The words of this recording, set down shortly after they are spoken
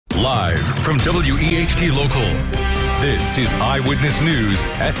Live from WEHT Local, this is Eyewitness News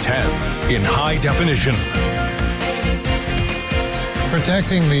at 10 in high definition.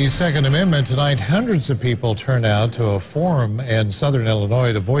 Protecting the Second Amendment tonight, hundreds of people turned out to a forum in Southern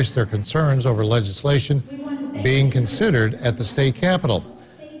Illinois to voice their concerns over legislation being considered at the state capitol.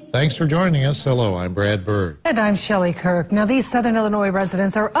 Thanks for joining us. Hello, I'm Brad Bird. And I'm Shelley Kirk. Now, these Southern Illinois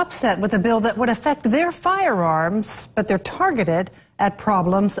residents are upset with a bill that would affect their firearms, but they're targeted at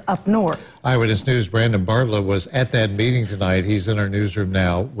problems up north. Eyewitness News' Brandon Bartlett was at that meeting tonight. He's in our newsroom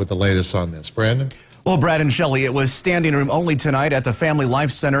now with the latest on this. Brandon? Well, Brad and Shelley, it was standing room only tonight at the Family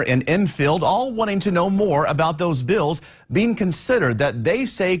Life Center in Enfield, all wanting to know more about those bills being considered that they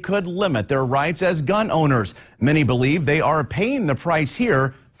say could limit their rights as gun owners. Many believe they are paying the price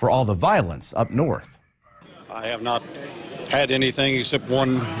here for all the violence up north. I have not had anything except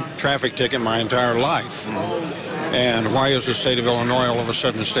one traffic ticket my entire life. And why is the state of Illinois all of a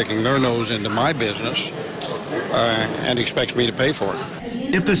sudden sticking their nose into my business and expects me to pay for it?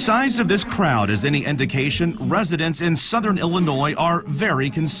 If the size of this crowd is any indication, residents in Southern Illinois are very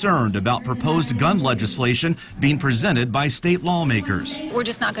concerned about proposed gun legislation being presented by state lawmakers. We're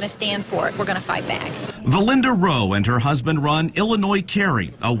just not going to stand for it. We're going to fight back. Valinda Rowe and her husband run Illinois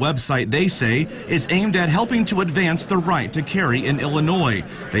Carry, a website they say is aimed at helping to advance the right to carry in Illinois.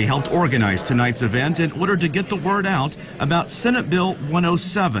 They helped organize tonight's event in order to get the word out about Senate Bill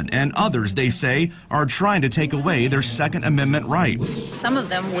 107 and others they say are trying to take away their Second Amendment rights. Some of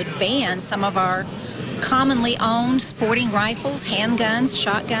them would ban some of our commonly owned sporting rifles, handguns,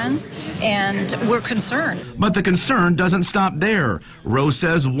 shotguns, and we're concerned. But the concern doesn't stop there. Rose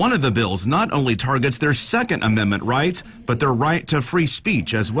says one of the bills not only targets their Second Amendment rights, but their right to free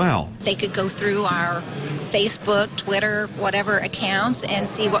speech as well. They could go through our Facebook, Twitter, whatever accounts and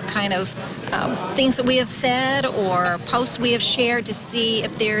see what kind of things that we have said or posts we have shared to see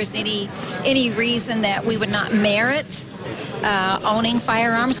if there's any reason that we would not merit owning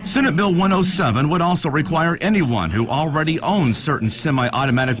firearms. Senate Bill 107 would also require anyone who already owns certain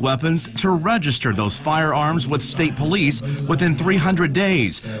semi-automatic weapons to register those firearms with state police within 300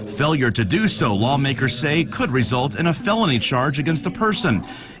 days. Failure to do so, lawmakers say, could result in a felony charge against the person.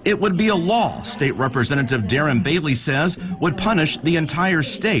 It would be a law, State Representative Darren Bailey says, would punish the entire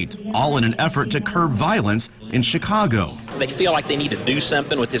state, all in an effort to curb violence in Chicago. They feel like they need to do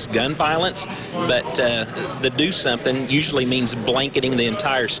something with this gun violence, but the do something usually means blanketing the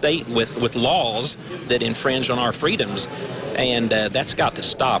entire state with laws that infringe on our freedoms, and that's got to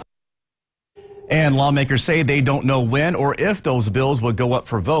stop. And lawmakers say they don't know when or if those bills would go up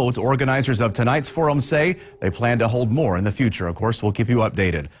for vote. Organizers of tonight's forum say they plan to hold more in the future. Of course, we'll keep you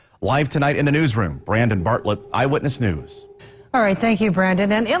updated. Live tonight in the newsroom, Brandon Bartlett, Eyewitness News. All right, thank you,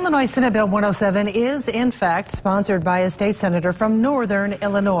 Brandon. And Illinois Senate Bill 107 is, in fact, sponsored by a state senator from Northern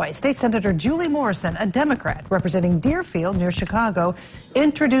Illinois. State Senator Julie Morrison, a Democrat representing Deerfield near Chicago,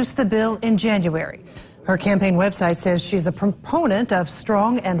 introduced the bill in January. Her campaign website says she's a proponent of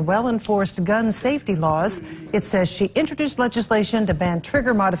strong and well-enforced gun safety laws. It says she introduced legislation to ban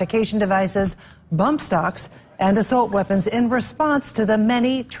trigger modification devices, bump stocks, and assault weapons in response to the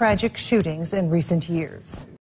many tragic shootings in recent years.